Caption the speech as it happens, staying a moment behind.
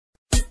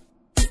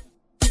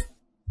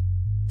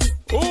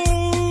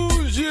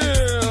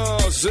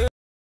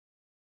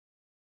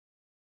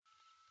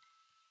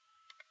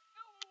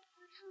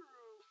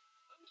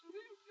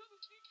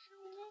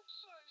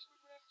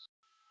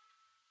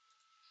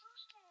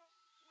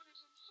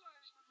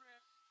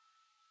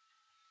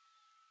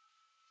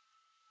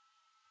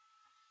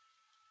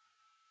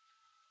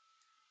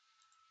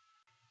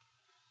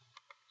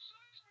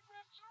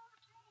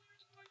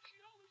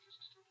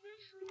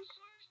measure the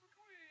seismic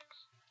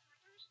waves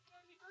produced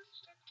by the Earth's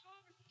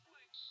tectonic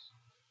plates.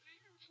 They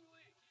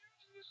usually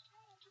use this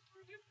tool to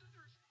predict an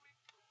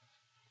earthquake.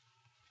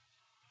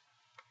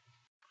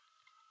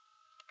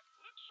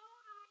 Let's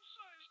order a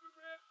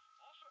seismograph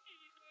off of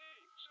eBay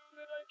so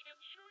that I can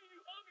show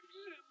you an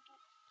example.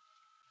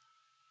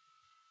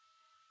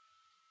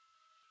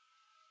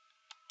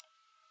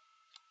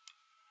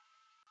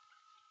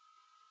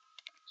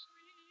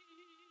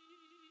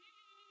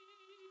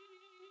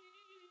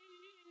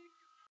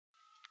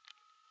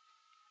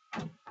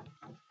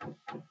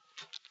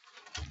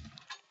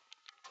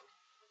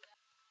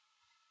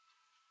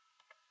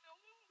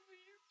 Hello, the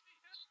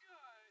UPS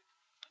guy.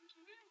 And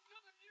today I'm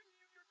gonna give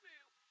you your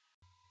mail.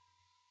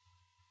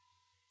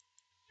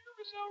 Here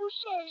is our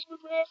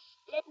seismograph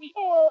that we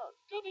are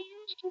gonna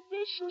use to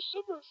measure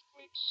some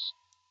earthquakes.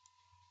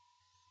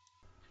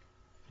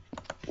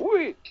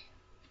 Wait!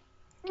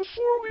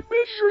 Before we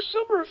measure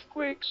some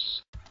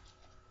earthquakes,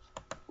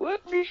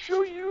 let me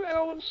show you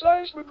how a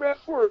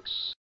seismograph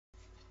works.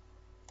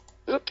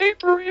 The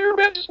paper here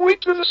bends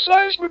weight to the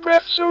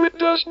seismograph so it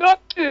does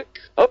not pick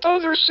up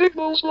other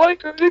signals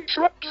like a big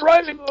truck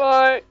driving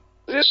by.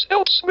 This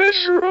helps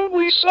measure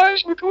only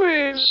seismic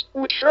waves,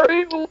 which are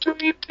able to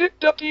be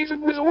picked up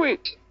even with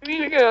weight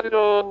being added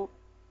on.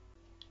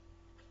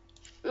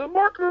 The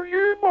marker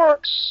here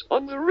marks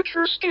on the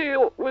Richter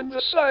scale when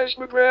the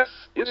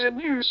seismograph is in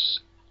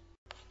use.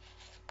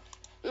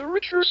 The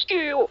Richter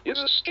scale is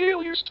a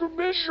scale used to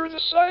measure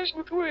the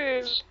seismic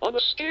waves on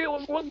a scale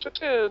of 1 to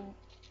 10.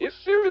 If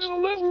there is a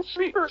level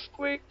 3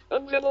 earthquake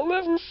and then a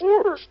level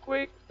 4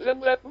 earthquake,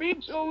 then that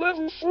means a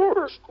level 4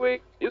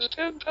 earthquake is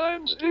 10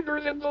 times bigger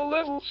than the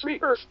level 3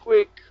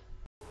 earthquake.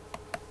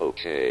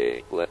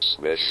 Okay, let's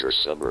measure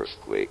some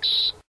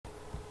earthquakes.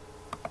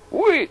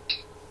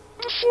 Wait!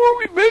 Before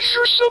we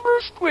measure some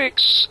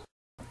earthquakes,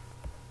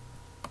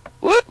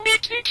 let me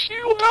teach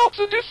you about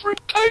the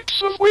different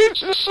types of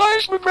waves the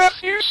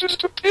seismograph uses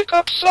to pick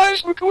up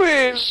seismic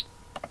waves.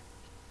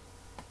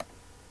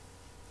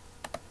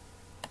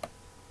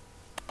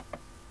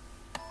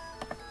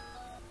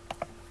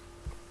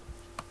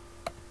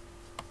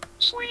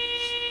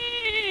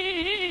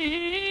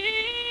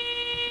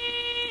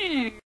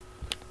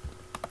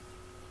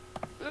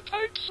 The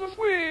types of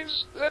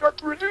waves that are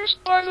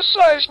produced by the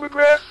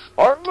seismograph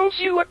are both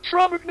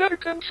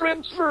electromagnetic and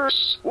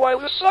transverse, while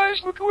the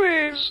seismic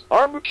waves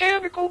are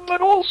mechanical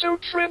but also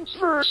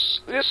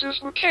transverse. This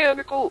is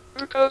mechanical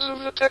because of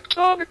the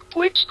tectonic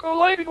plates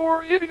colliding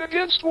or hitting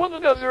against one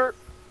another.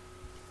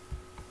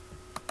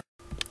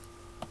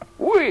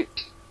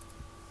 Wait!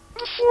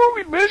 Before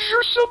we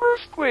measure some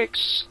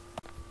earthquakes,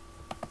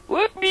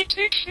 let me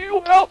teach you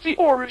about the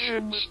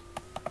origins.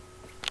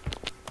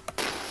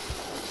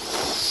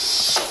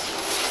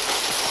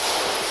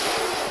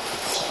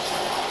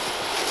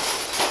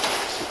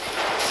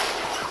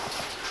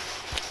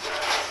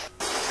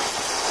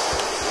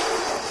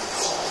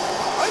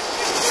 I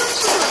think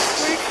there's an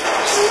earthquake,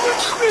 so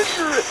let's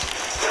measure it.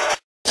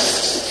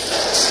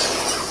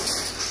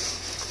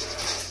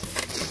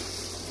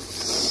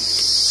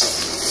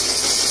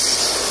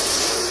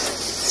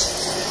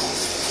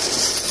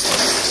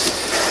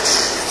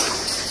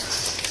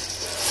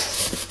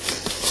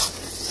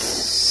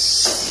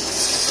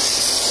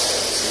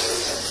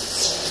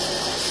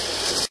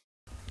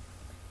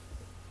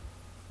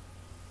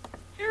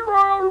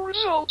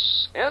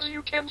 Results. As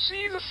you can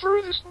see, the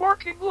furthest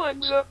marking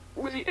lines up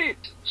with the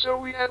 8, so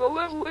we have a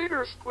level 8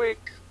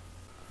 earthquake.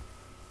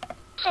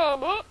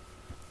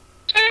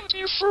 Thank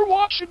you for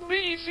watching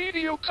the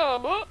video,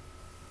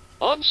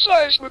 on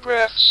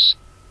seismographs,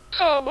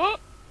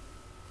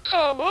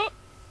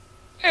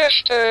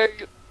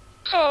 hashtag,